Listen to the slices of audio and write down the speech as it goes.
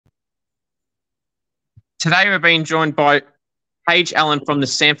Today we're being joined by Paige Allan from the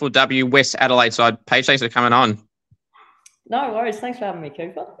SANFLW West Adelaide side. Paige, thanks for coming on. No worries. Thanks for having me,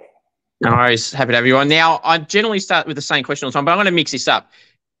 Cooper. No worries. Happy to have you on. Now, I generally start with the same question all the time, but I'm going to mix this up.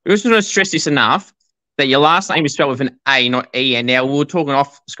 We just want to stress this enough that your last name is spelled with an A, not E. And now we were talking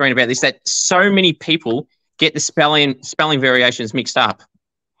off screen about this, that so many people get the spelling variations mixed up.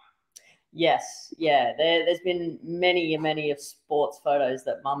 Yes, yeah. There's been many of sports photos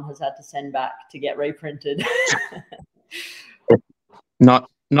that Mum has had to send back to get reprinted. Not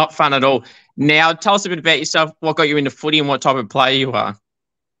fun at all. Now, tell us a bit about yourself. What got you into footy and what type of player you are?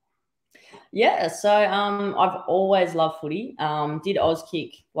 Yeah, so I've always loved footy. Did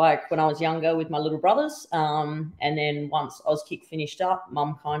Auskick like when I was younger with my little brothers, and then once Auskick finished up,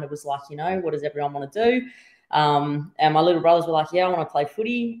 Mum kind of was like, you know, what does everyone want to do? And my little brothers were like, yeah, I want to play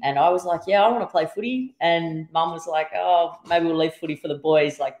footy. And I was like, yeah, I want to play footy. And Mum was like, oh, maybe we'll leave footy for the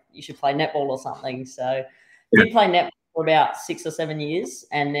boys. Like, you should play netball or something. So did play netball for about 6 or 7 years.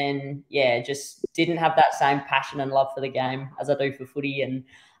 And then, yeah, just didn't have that same passion and love for the game as I do for footy. And,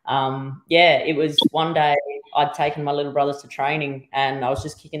 yeah, it was one day I'd taken my little brothers to training and I was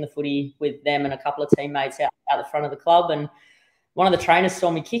just kicking the footy with them and a couple of teammates out the front of the club. And one of the trainers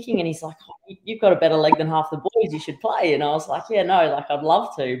saw me kicking and he's like, oh, you've got a better leg than half the boys, you should play. And I was like, yeah, no, like I'd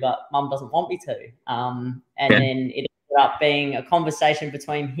love to, but Mum doesn't want me to. And then it ended up being a conversation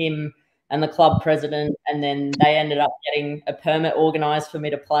between him and the club president. And then they ended up getting a permit organised for me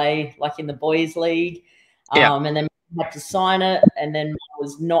to play like in the boys league. And then I had to sign it. And then Mum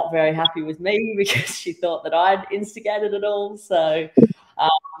was not very happy with me because she thought that I'd instigated it all. So,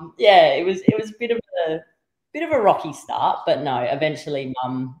 yeah, it was a bit of a rocky start, but no, eventually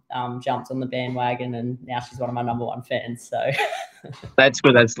Mum jumped on the bandwagon and now she's one of my number one fans. So that's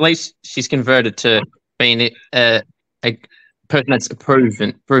good. At least she's converted to being a person that's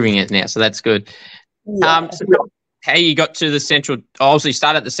proving it now. So that's good. Yeah. So how you got to the central, obviously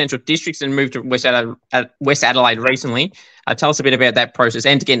started at the Central Districts and moved to West Adelaide recently. Tell us a bit about that process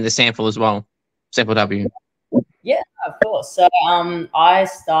and to get into the SANFL as well, SANFLW. Yeah, of course. So I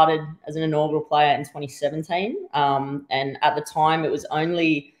started as an inaugural player in 2017. And at the time, it was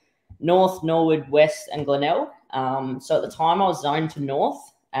only North, Norwood, West and Glenelg. So at the time, I was zoned to North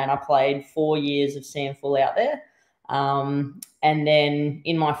and I played 4 years of SANFL out there. And then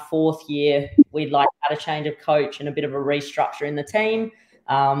in my 4th year, we'd like had a change of coach and a bit of a restructure in the team.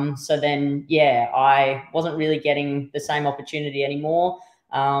 So then, yeah, I wasn't really getting the same opportunity anymore.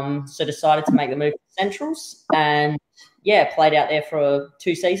 So decided to make the move to Centrals and, yeah, played out there for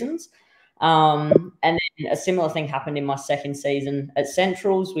 2 seasons. And then a similar thing happened in my 2nd season at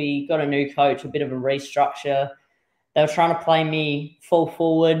Centrals. We got a new coach, a bit of a restructure. They were trying to play me full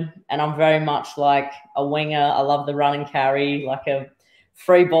forward, and I'm very much like a winger. I love the run and carry, like a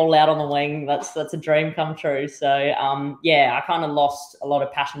free ball out on the wing. That's a dream come true. So, yeah, I kind of lost a lot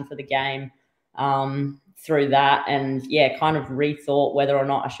of passion for the game through that, and, yeah, kind of rethought whether or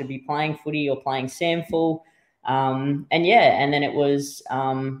not I should be playing footy or playing SANFL. And, yeah, and then it was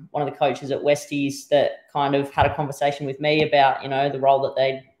one of the coaches at Westies that kind of had a conversation with me about, you know, the role that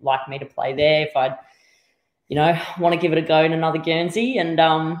they'd like me to play there if I'd, you know, want to give it a go in another Guernsey. And,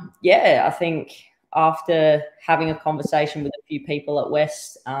 yeah, I think after having a conversation with a few people at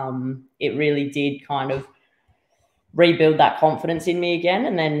West, it really did kind of rebuild that confidence in me again.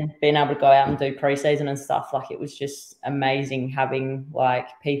 And then being able to go out and do preseason and stuff, like it was just amazing having like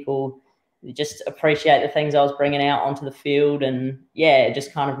people just appreciate the things I was bringing out onto the field and, yeah,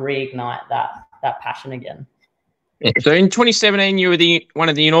 just kind of reignite that passion again. Yeah. So in 2017, you were one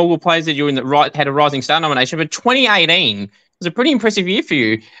of the inaugural players that you were in had a Rising Star nomination. But 2018 was a pretty impressive year for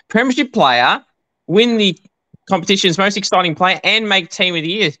you. Premiership player, win the competition's most exciting player, and make Team of the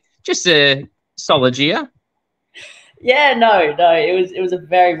Year. Just a solid year. Yeah, no, it was a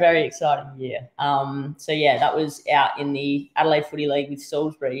very, very exciting year. So yeah, that was out in the Adelaide Footy League with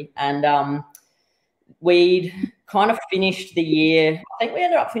Salisbury, and we'd kind of finished the year. I think we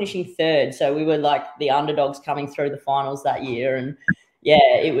ended up finishing 3rd, so we were like the underdogs coming through the finals that year. And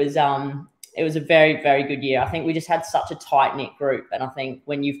yeah, it was a very, very good year. I think we just had such a tight knit group, and I think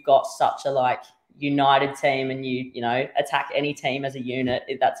when you've got such a like united team and you know attack any team as a unit,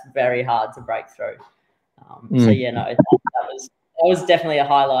 that's very hard to break through. So yeah, no, that was definitely a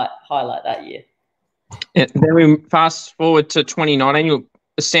highlight that year. Yeah, then we fast forward to 2019. You're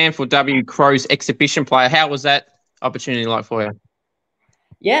a SANFLW Crows exhibition player. How was that opportunity like for you?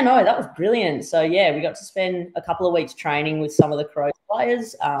 Yeah, no, that was brilliant. So yeah, we got to spend a couple of weeks training with some of the Crows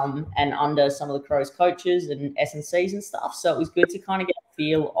players and under some of the Crows coaches and S&Cs and stuff. So it was good to kind of get a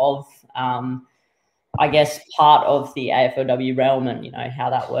feel of, I guess, part of the AFLW realm and, you know, how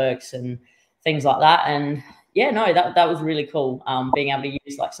that works. And things like that. And yeah, no, that was really cool. Being able to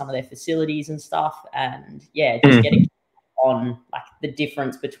use like some of their facilities and stuff, and yeah, just getting on like the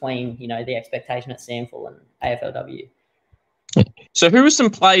difference between, you know, the expectation at SANFL and AFLW. So who are some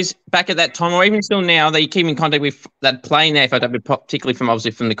players back at that time, or even still now, that you keep in contact with that play in the AFLW, particularly from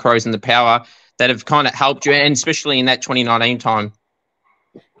obviously from the Crows and the Power, that have kind of helped you, and especially in that 2019 time?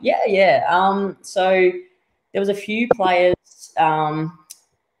 Yeah. So there was a few players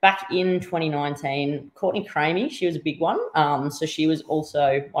back in 2019. Courtney Cramey, she was a big one. So she was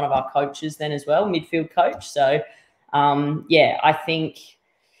also one of our coaches then as well, midfield coach. So yeah, I think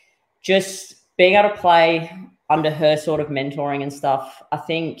just being able to play under her sort of mentoring and stuff, I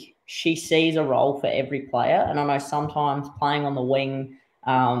think she sees a role for every player. And I know sometimes playing on the wing,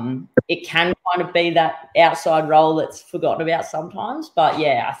 it can kind of be that outside role that's forgotten about sometimes. But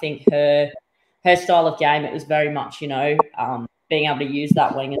yeah, I think her style of game, it was very much, you know, being able to use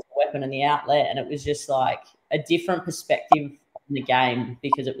that wing as a weapon and the outlet. And it was just like a different perspective in the game,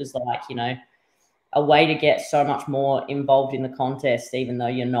 because it was like, you know, a way to get so much more involved in the contest, even though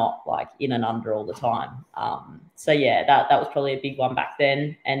you're not like in and under all the time. So yeah, that was probably a big one back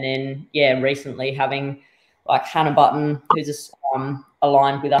then. And then yeah, recently having like Hannah Button, who's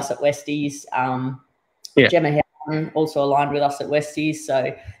aligned with us at Westies. Gemma Howard, also aligned with us at Westies.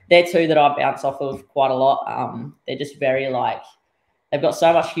 So they're two that I bounce off of quite a lot. They're just very like, they've got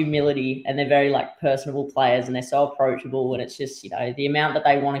so much humility, and they're very like personable players, and they're so approachable. And it's just, you know, the amount that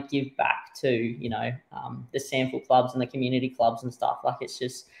they want to give back to, you know, the SANFL clubs and the community clubs and stuff. Like, it's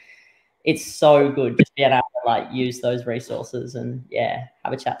just, it's so good just being able to like use those resources and yeah,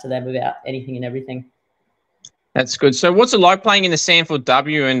 have a chat to them about anything and everything. That's good. So what's it like playing in the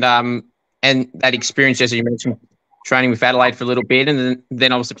SANFLW and that experience, as you mentioned, training with Adelaide for a little bit, and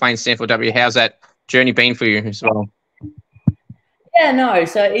then obviously playing SANFLW? How's that journey been for you as well? Yeah, no.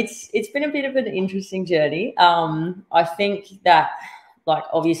 So it's been a bit of an interesting journey. I think that like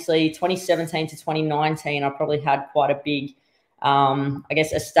obviously 2017 to 2019, I probably had quite a big, I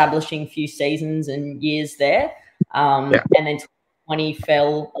guess, establishing few seasons and years there. And then 2020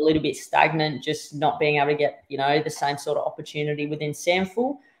 fell a little bit stagnant, just not being able to get, you know, the same sort of opportunity within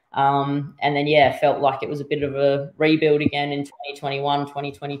SANFL. And then, yeah, felt like it was a bit of a rebuild again in 2021,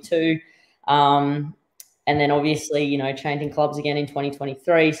 2022. And then obviously, you know, changing clubs again in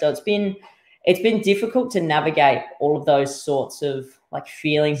 2023. So it's been difficult to navigate all of those sorts of like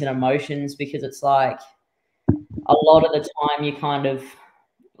feelings and emotions, because it's like a lot of the time you kind of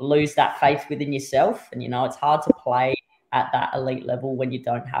lose that faith within yourself. And, you know, it's hard to play at that elite level when you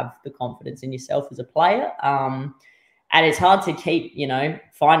don't have the confidence in yourself as a player. And it's hard to keep, you know,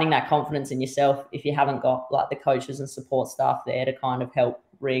 finding that confidence in yourself if you haven't got like the coaches and support staff there to kind of help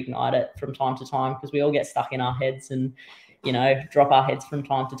reignite it from time to time, because we all get stuck in our heads and, you know, drop our heads from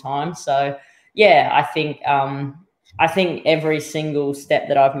time to time. So yeah, I think every single step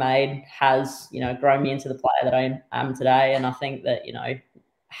that I've made has, you know, grown me into the player that I am today. And I think that, you know,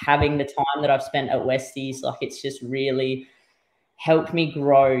 having the time that I've spent at Westies, like, it's just really helped me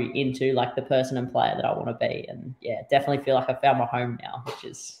grow into like the person and player that I want to be. And yeah, definitely feel like I found my home now, which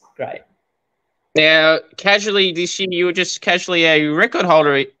is great. Now, casually this year, you were just casually a record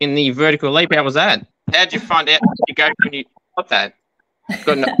holder in the vertical leap. How was that? How did you find out? How did you go when you got that?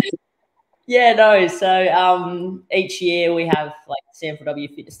 Yeah, no. So each year we have like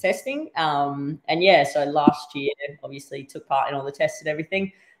SANFLW fitness testing. And yeah, so last year obviously took part in all the tests and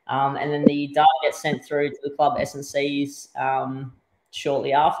everything. And then the data gets sent through to the club S&Cs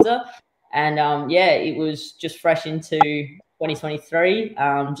shortly after. And yeah, it was just fresh into 2023,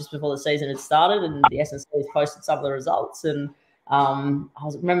 just before the season had started, and the S&Cs posted some of the results. And I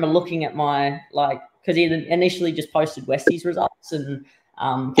remember looking at my, like, because he initially just posted Westies results and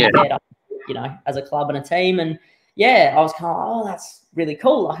compared up, you know, as a club and a team. And yeah, I was kind of, oh, that's really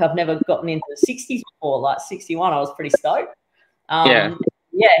cool. Like, I've never gotten into the 60s before, like 61. I was pretty stoked.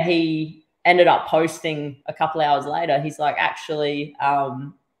 Yeah, he ended up posting a couple hours later. He's like, actually,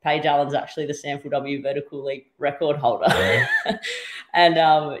 Paige Allan's actually the SANFLW vertical leap record holder. And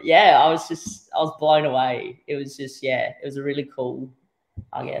yeah, I was blown away. It was just, yeah, it was a really cool,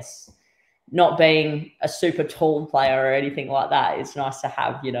 I guess, not being a super tall player or anything like that. It's nice to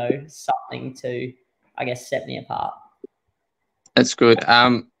have, you know, something to, I guess, set me apart. That's good.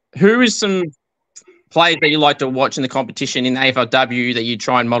 Who is some players that you like to watch in the competition in AFLW that you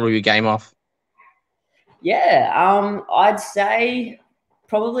try and model your game off? Yeah, I'd say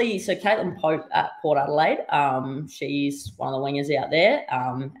probably Caitlin Pope at Port Adelaide. She's one of the wingers out there,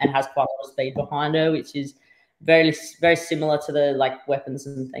 and has quite a lot of speed behind her, which is very, very similar to the like weapons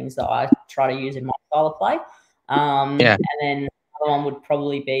and things that I try to use in my style of play. And then other one would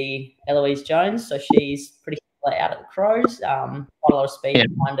probably be Eloise Jones. So she's pretty out of the Crows. Quite a lot of speed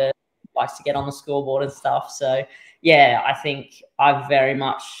behind her, likes to get on the scoreboard and stuff. So yeah, I think I very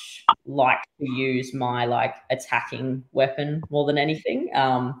much like to use my like attacking weapon more than anything.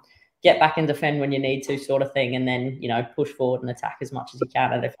 Get back and defend when you need to, sort of thing, and then push forward and attack as much as you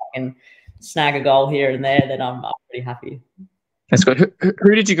can. And if I can snag a goal here and there, then I'm pretty happy. That's good.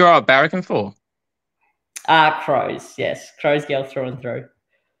 Who did you grow up barracking for? Crows, yes, Crows girl through and through.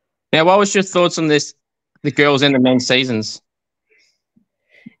 Now, what was your thoughts on this? The girls and the men's seasons.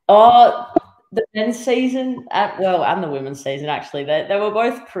 Oh, the men's season, and the women's season actually, they were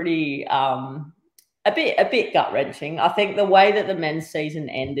both pretty a bit gut wrenching. I think the way that the men's season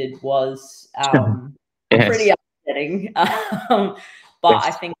ended was pretty upsetting. But I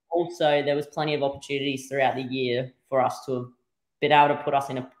think also there was plenty of opportunities throughout the year for us to have been able to put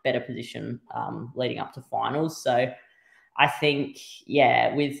us in a better position leading up to finals. So I think,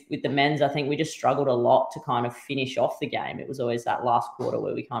 with the men's, I think we just struggled a lot to kind of finish off the game. It was always that last quarter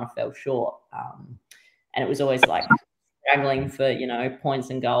where we kind of fell short. And it was always like struggling for, points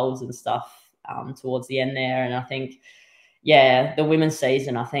and goals and stuff towards the end there. And I think, the women's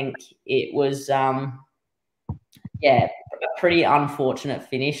season, I think it was, a pretty unfortunate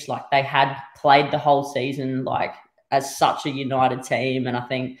finish. Like they had played the whole season like as such a united team. And I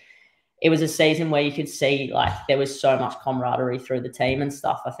think it was a season where you could see like there was so much camaraderie through the team and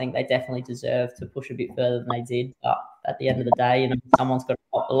stuff. I think they definitely deserved to push a bit further than they did. But at the end of the day, someone's got to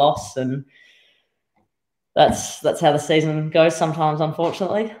pop the loss, and that's how the season goes sometimes,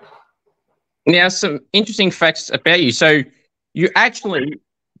 unfortunately. Now, some interesting facts about you. So you actually,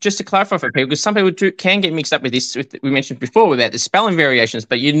 just to clarify for people, because some people can get mixed up with this, we mentioned before about the spelling variations,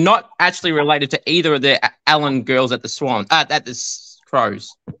 but you're not actually related to either of the Allan girls at the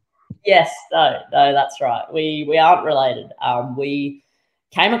Crows. Yes, no, that's right. We aren't related. We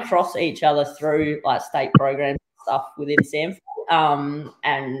came across each other through like state programs and stuff within SANFLW.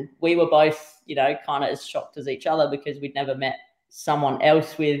 And we were both, kind of as shocked as each other because we'd never met someone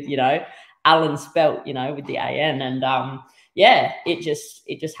else with, Allan spelt, with the AN. And it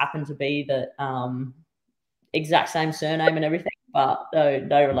just happened to be the exact same surname and everything, but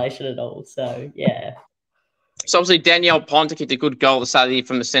no relation at all. So yeah. So obviously Danielle Ponter kicked a good goal at the start of the year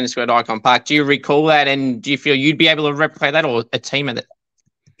from the centre square at Icon Park. Do you recall that, and do you feel you'd be able to replicate that, or a team that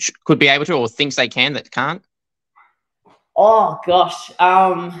could be able to, or thinks they can that can't? Oh gosh,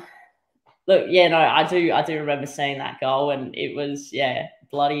 look, I do remember seeing that goal, and it was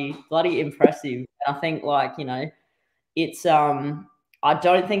bloody impressive. And I think it's I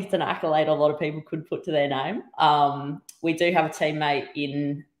don't think it's an accolade a lot of people could put to their name. We do have a teammate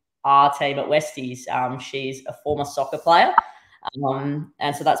in our team at Westies. She's a former soccer player.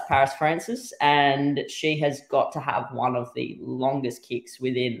 And so that's Paris Francis. And she has got to have one of the longest kicks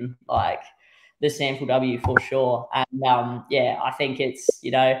within the SANFLW for sure. And I think it's,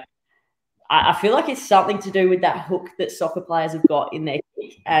 I feel like it's something to do with that hook that soccer players have got in their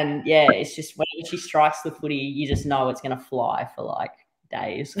kick. And it's just when she strikes the footy, you just know it's going to fly for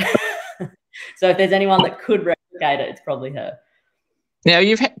days. So if there's anyone that could replicate it, it's probably her. Now, do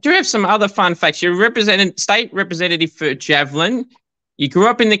you have some other fun facts? You're state representative for javelin. You grew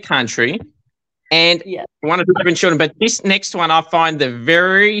up in the country, and one of the different children. But this next one, I find the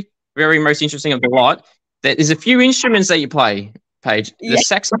very, very most interesting of the lot. That there's a few instruments that you play, Paige. The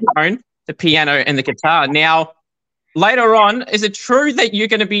saxophone, the piano, and the guitar. Now, later on, is it true that you're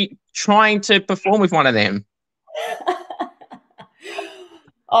going to be trying to perform with one of them?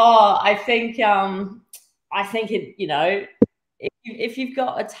 I think it. If you've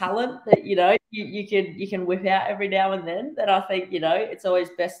got a talent that you can whip out every now and then I think it's always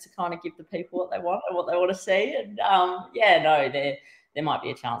best to kind of give the people what they want and what they want to see. And there might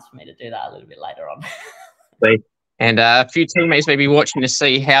be a chance for me to do that a little bit later on. And a few teammates may be watching to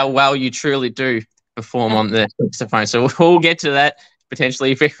see how well you truly do perform on the saxophone. So we'll get to that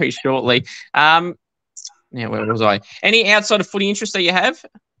potentially very shortly. Where was I? Any outside of footy interests that you have?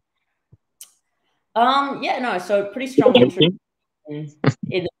 So pretty strong interest in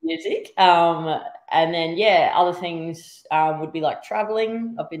the music. And then, other things would be like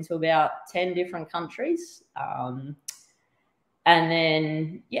traveling. I've been to about 10 different countries. And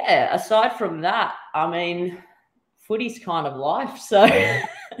then, aside from that, I mean, footy's kind of life. So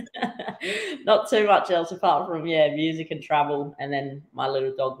not too much else apart from, music and travel, and then my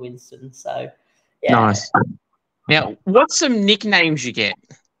little dog, Winston. So, Nice. Now, what's some nicknames you get?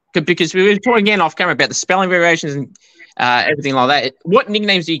 Because we were talking again off camera about the spelling variations and everything like that. What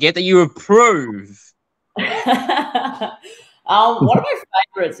nicknames do you get that you approve? One of my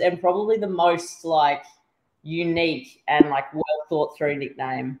favorites, and probably the most unique and like well thought through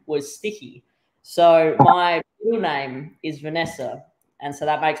nickname was Sticky. So my middle name is Vanessa, and so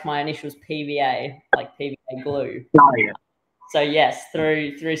that makes my initials PVA, like PVA glue. Oh, yeah. So yes,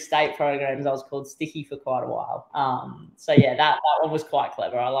 through state programs, I was called Sticky for quite a while. So yeah, that one was quite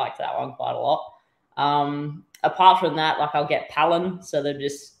clever. I liked that one quite a lot. Apart from that, like I'll get Pallan, so they'll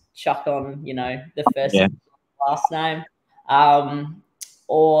just chuck on, you know, the first and last name,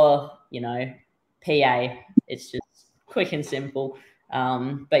 or you know, PA. It's just quick and simple.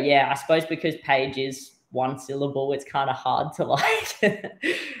 But yeah, I suppose because Paige is one syllable, it's kind of hard to like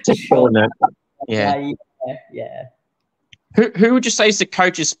shorten it. Yeah. Yeah. Who would you say is the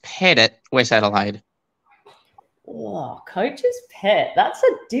coach's pet at West Adelaide? Oh, coach's pet. That's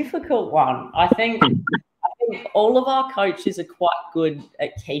a difficult one. I think all of our coaches are quite good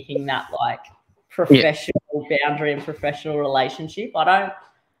at keeping that like professional boundary and professional relationship. I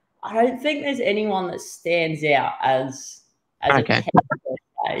don't think there's anyone that stands out as a pet.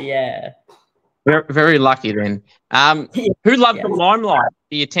 Yeah. Very, very lucky then. Who loves the limelight,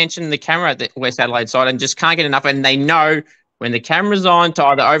 the attention, the camera at the West Adelaide side, and just can't get enough, and they know when the camera's on to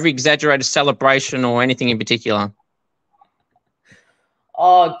either over-exaggerate a celebration or anything in particular?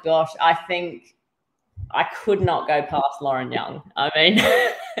 Oh, gosh. I think I could not go past Lauren Young. I mean,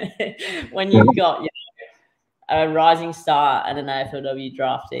 when you've got a rising star and an AFLW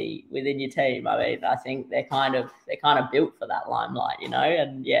draftee within your team, I mean, I think they're kind of built for that limelight, you know.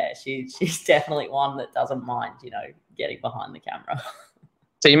 And yeah, she's definitely one that doesn't mind, you know, getting behind the camera.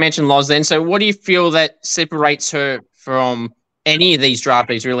 So you mentioned Loz then. So what do you feel that separates her from any of these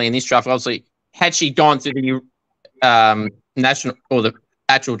draftees really in this draft? Obviously, had she gone through the national or the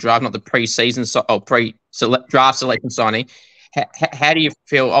actual draft, not the pre-season or pre-draft selection signing, how do you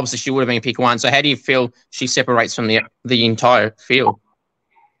feel? Obviously, she would have been pick one. So how do you feel she separates from the entire field?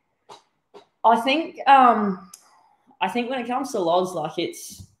 I think when it comes to Loz, like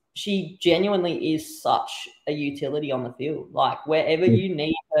she genuinely is such a utility on the field. Like wherever you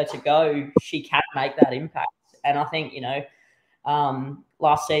need her to go, she can make that impact. And I think, you know,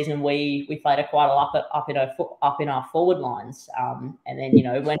 last season we played her quite a lot up in our forward lines. And then, you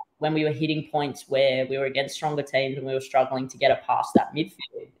know, when we were hitting points where we were against stronger teams and we were struggling to get it past that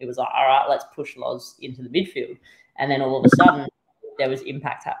midfield, it was like, all right, let's push Loz into the midfield. And then all of a sudden there was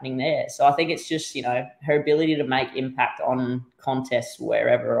impact happening there. So I think it's just, you know, her ability to make impact on contests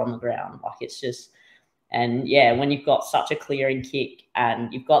wherever on the ground. Like it's just, and yeah, when you've got such a clearing kick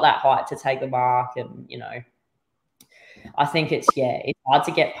and you've got that height to take the mark, and, you know, I think it's hard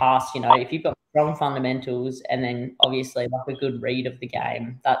to get past, you know, if you've got strong fundamentals and then obviously like a good read of the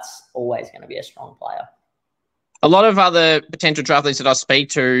game, that's always going to be a strong player. A lot of other potential draftees that I speak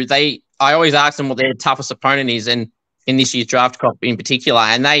to, I always ask them what their toughest opponent is, and in this year's draft crop in particular,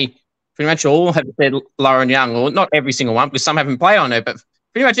 and they pretty much all have said Lauren Young, or not every single one, because some haven't played on her, but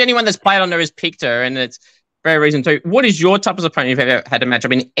pretty much anyone that's played on her has picked her, and it's very reason to. What is your toughest opponent you've ever had to match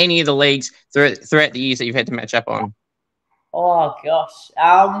up in any of the leagues throughout the years that you've had to match up on? Oh,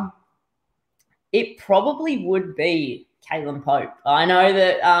 gosh. It probably would be Caitlin Pope. I know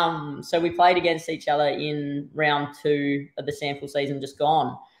that so we played against each other in round 2 of the sample season just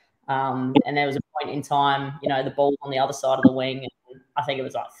gone. And there was a point in time, you know, the ball on the other side of the wing, and I think it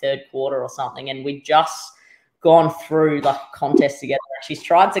was like third quarter or something, and we'd just gone through like a contest together. She's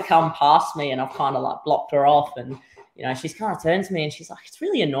tried to come past me and I've kind of like blocked her off, and you know, she's kind of turned to me and she's like, it's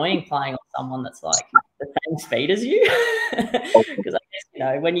really annoying playing on someone that's like the same speed as you. Because I guess, you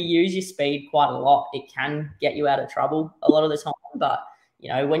know, when you use your speed quite a lot, it can get you out of trouble a lot of the time. But, you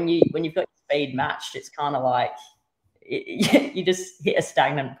know, when you've got your speed matched, it's kind of like you just hit a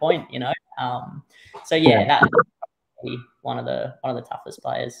stagnant point, you know. So yeah, that's one of the toughest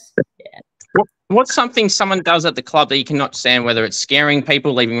players. Yeah. What's something someone does at the club that you cannot stand, whether it's scaring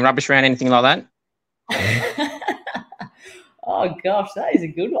people, leaving rubbish around, anything like that? Oh gosh, that is a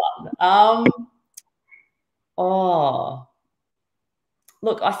good one.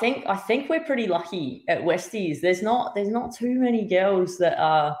 Look, I think we're pretty lucky at Westies. There's not too many girls that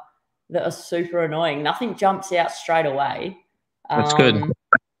are super annoying. Nothing jumps out straight away. That's good.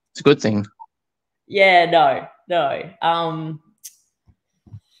 It's a good thing. Yeah, no.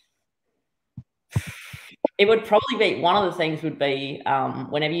 It would probably be, one of the things would be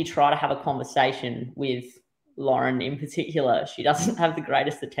whenever you try to have a conversation with Lauren in particular, she doesn't have the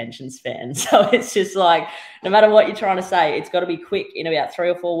greatest attention span. So it's just like, no matter what you're trying to say, it's got to be quick in about 3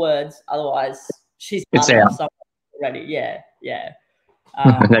 or 4 words. Otherwise, she's already. Yeah.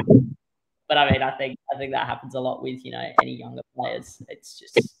 But I mean, I think that happens a lot with, you know, any younger players. It's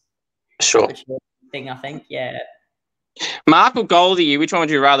just sure thing, I think. Yeah. Mark or Goldie, which one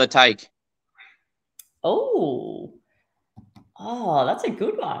would you rather take? Oh, that's a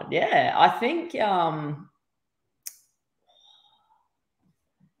good one. Yeah, I think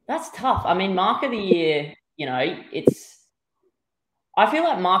that's tough. I mean, mark of the year, I feel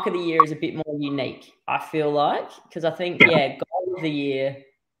like mark of the year is a bit more unique. I feel like, because I think, goal of the year,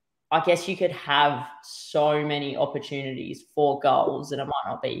 I guess you could have so many opportunities for goals, and it might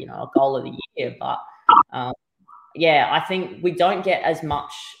not be, a goal of the year, but I think we don't get as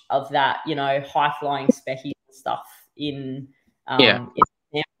much of that, high flying specky stuff in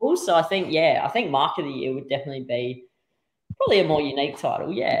examples. So I think mark of the year would definitely be probably a more unique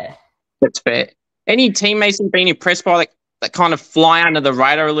title. Yeah, that's fair. Any teammates you've been impressed by that kind of fly under the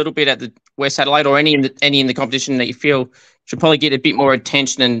radar a little bit at the West Adelaide, or any in the competition that you feel should probably get a bit more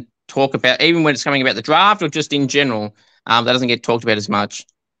attention and talk about, even when it's coming about the draft or just in general, that doesn't get talked about as much?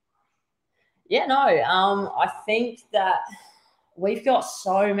 Yeah, no, I think that we've got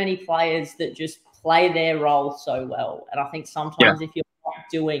so many players that just play their role so well. And I think sometimes if you're not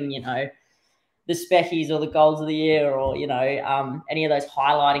doing, the speckies or the goals of the year, or, any of those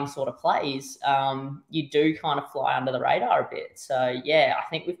highlighting sort of plays, you do kind of fly under the radar a bit. So, yeah, I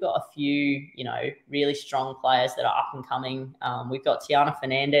think we've got a few, really strong players that are up and coming. We've got Tiana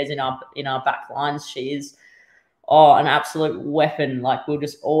Fernandez in our back lines. She is an absolute weapon. Like, we'll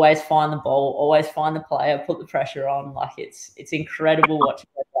just always find the ball, always find the player, put the pressure on. Like, it's incredible watching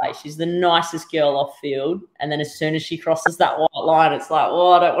her play. She's the nicest girl off field, and then as soon as she crosses that white line, it's like,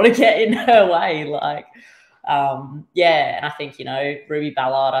 I don't want to get in her way. Like, and I think, Ruby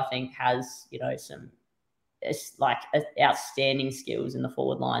Ballard, I think, has, some outstanding skills in the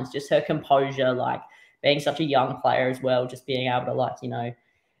forward lines. Just her composure, like being such a young player as well, just being able to,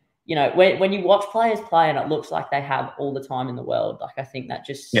 when you watch players play and it looks like they have all the time in the world, like, I think that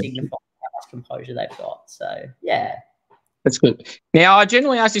just signifies how much composure they've got. So, yeah. That's good. Now, I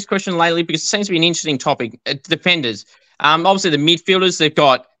generally ask this question lately because it seems to be an interesting topic. Defenders. Obviously, the midfielders, they've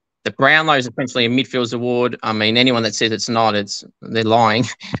got the Brownlow is essentially a midfielders award. I mean, anyone that says it's not, they're lying.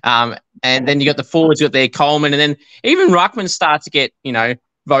 And then you got the forwards, you got their Coleman, and then even Ruckman starts to get,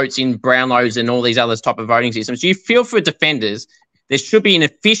 votes in Brownlows and all these other type of voting systems. Do you feel for defenders there should be an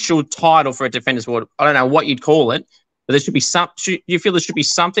official title for a defenders award? I don't know what you'd call it, but there should be you feel there should be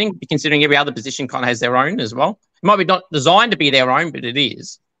something, considering every other position kind of has their own as well? It might be not designed to be their own, but it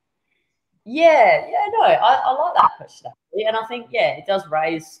is. Yeah, no, I like that question, actually. And I think, it does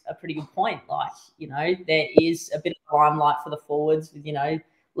raise a pretty good point. Like, there is a bit of limelight for the forwards with,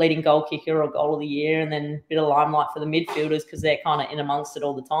 leading goal kicker or goal of the year, and then a bit of limelight for the midfielders because they're kind of in amongst it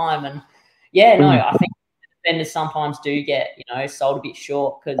all the time. And, I think defenders sometimes do get, sold a bit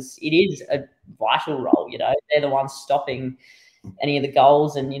short because it is a vital role. They're the ones stopping any of the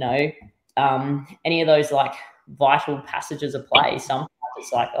goals and, any of those, like, vital passages of play. Sometimes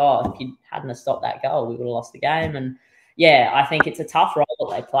it's like, if you hadn't have stopped that goal, we would have lost the game. And I think it's a tough role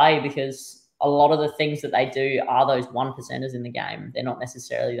that they play because a lot of the things that they do are those 1%ers in the game. They're not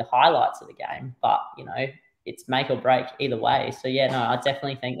necessarily the highlights of the game, but it's make or break either way. So I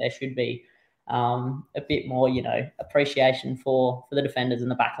definitely think there should be a bit more, appreciation for the defenders and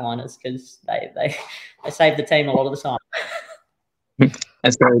the backliners because they save the team a lot of the time.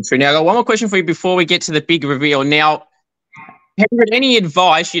 That's very true. Now, I got one more question for you before we get to the big reveal. Now, have you got any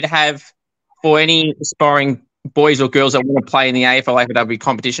advice you'd have for any aspiring boys or girls that want to play in the AFL AFLW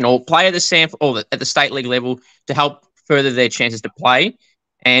competition or play at the SANFL or at the state league level to help further their chances to play?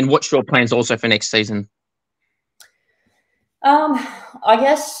 And what's your plans also for next season? I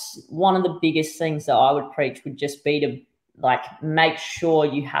guess one of the biggest things that I would preach would just be to, like, make sure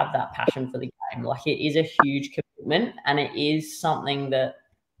you have that passion for the game. Like, it is a huge commitment and it is something that,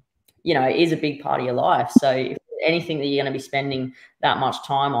 is a big part of your life. So if anything that you're going to be spending that much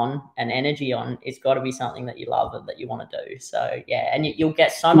time on and energy on, it's got to be something that you love and that you want to do. So, and you'll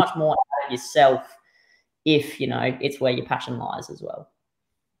get so much more out of yourself if, it's where your passion lies as well.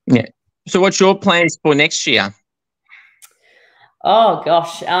 Yeah. So what's your plans for next year? Oh,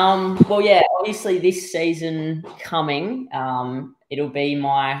 gosh. Obviously this season coming, it'll be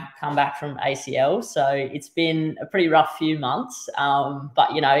my comeback from ACL. So it's been a pretty rough few months. But,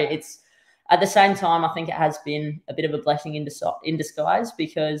 it's at the same time, I think it has been a bit of a blessing in disguise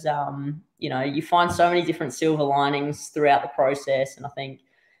because, you find so many different silver linings throughout the process. And I think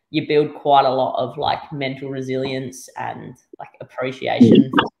you build quite a lot of, like, mental resilience and, like, appreciation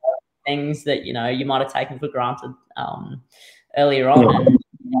for things that, you might have taken for granted earlier on. And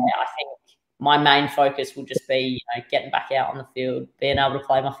I think my main focus will just be, getting back out on the field, being able to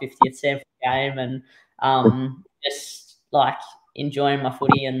play my 50th SANFL game and just, like, enjoying my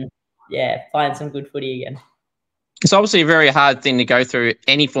footy and, playing some good footy again. It's obviously a very hard thing to go through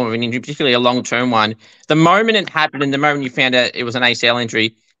any form of an injury, particularly a long-term one. The moment it happened and the moment you found out it was an ACL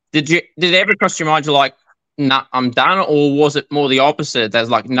injury, did it ever cross your mind, you're like, nah, I'm done? Or was it more the opposite? That's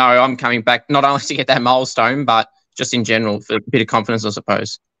like, no, I'm coming back, not only to get that milestone, but just in general for a bit of confidence, I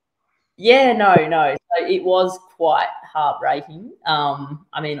suppose. Yeah, no. So it was quite heartbreaking.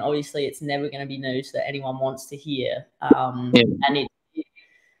 I mean, obviously it's never going to be news that anyone wants to hear. And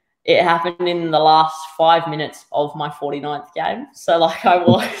it happened in the last 5 minutes of my 49th game. So like I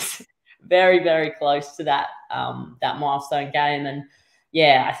was very, very close to that milestone game. And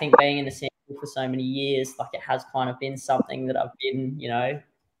yeah, I think being in the sample for so many years, like it has kind of been something that I've been,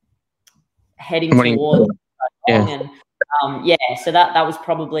 heading towards. And so that was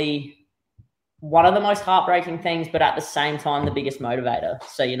probably one of the most heartbreaking things, but at the same time, the biggest motivator.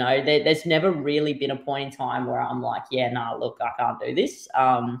 So, there's never really been a point in time where I'm like, look, I can't do this.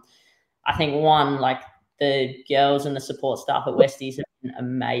 I think like the girls and the support staff at Westies have been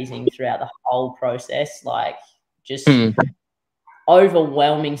amazing throughout the whole process. Like just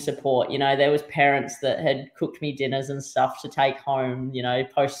overwhelming support. There was parents that had cooked me dinners and stuff to take home,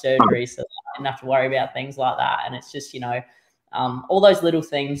 post-surgery, so I didn't have to worry about things like that. And it's just, all those little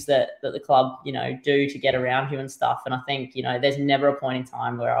things that the club, do to get around you and stuff. And I think, there's never a point in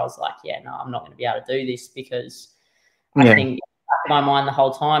time where I was like, I'm not going to be able to do this, because I think in my mind the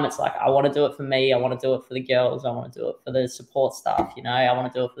whole time, it's like, I want to do it for me. I want to do it for the girls. I want to do it for the support staff. I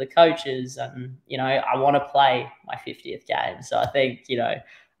want to do it for the coaches, and, I want to play my 50th game. So I think,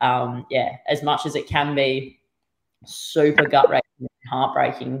 as much as it can be super gut-wrenching and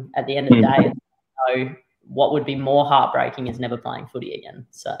heartbreaking at the end of the day, what would be more heartbreaking is never playing footy again.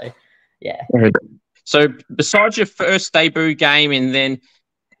 So, yeah. So besides your first debut game and then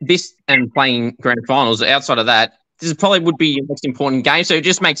this and playing grand finals, outside of that, this probably would be your most important game. So it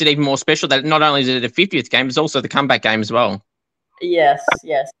just makes it even more special that not only is it the 50th game, it's also the comeback game as well. Yes,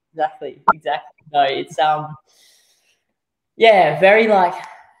 exactly. No, it's very like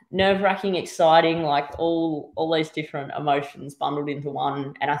nerve-wracking, exciting, like all those different emotions bundled into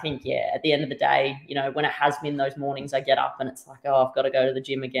one. And I think, at the end of the day, when it has been those mornings I get up and it's like, oh, I've got to go to the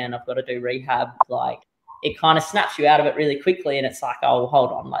gym again, I've got to do rehab, like it kind of snaps you out of it really quickly. And it's like, oh,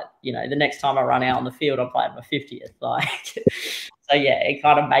 hold on, like, the next time I run out on the field, I'm playing my 50th. Like, so it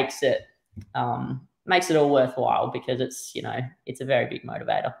kind of makes it all worthwhile, because it's, it's a very big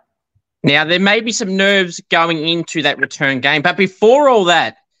motivator. Now, there may be some nerves going into that return game, but before all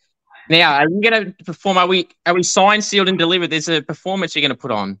that, now, are you going to perform? Are we signed, sealed, and delivered? There's a performance you're going to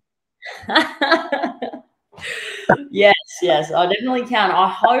put on. Yes, I definitely can. I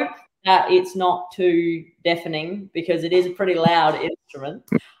hope that it's not too deafening, because it is a pretty loud instrument.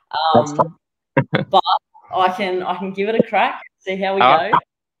 But I can give it a crack, see how we go.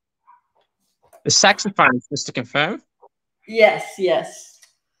 The saxophone, just to confirm. Yes.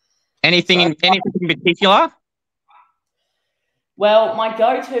 Anything in particular? Well, my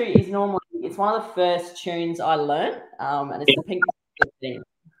go-to is normally, it's one of the first tunes I learnt, and it's the Pink Panther theme.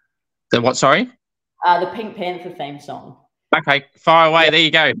 The what, sorry? The Pink Panther theme song. Okay, fire away. There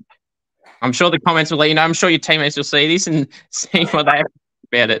you go. I'm sure the comments will let you know. I'm sure your teammates will see this and see what they have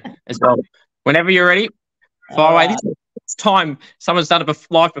about it as well. Whenever you're ready, fire away. It's time. Someone's done a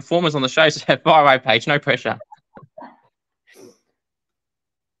live performance on the show, so fire away, Paige. No pressure.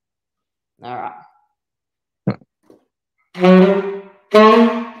 All right.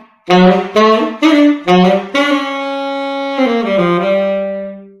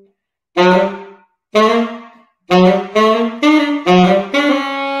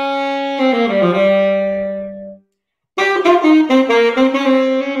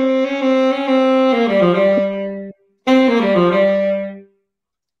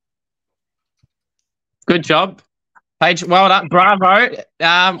 Good job, Paige. Well done. Bravo.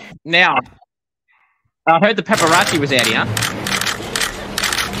 Now, I heard the paparazzi was out here.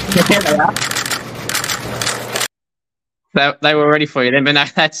 There they are. They were ready for you then, but no,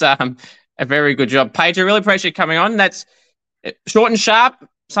 that's a very good job. Paige, I really appreciate you coming on. That's short and sharp.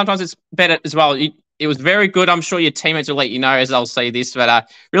 Sometimes it's better as well. It was very good. I'm sure your teammates will let you know as they'll see this, but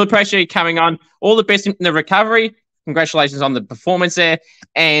really appreciate you coming on. All the best in the recovery. Congratulations on the performance there.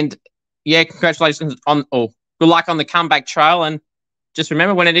 And congratulations on, good luck on the comeback trail. And just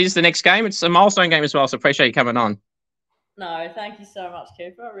remember, when it is the next game, it's a milestone game as well. So appreciate you coming on. No, thank you so much,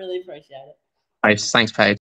 Cooper. I really appreciate it. Thanks, Paige.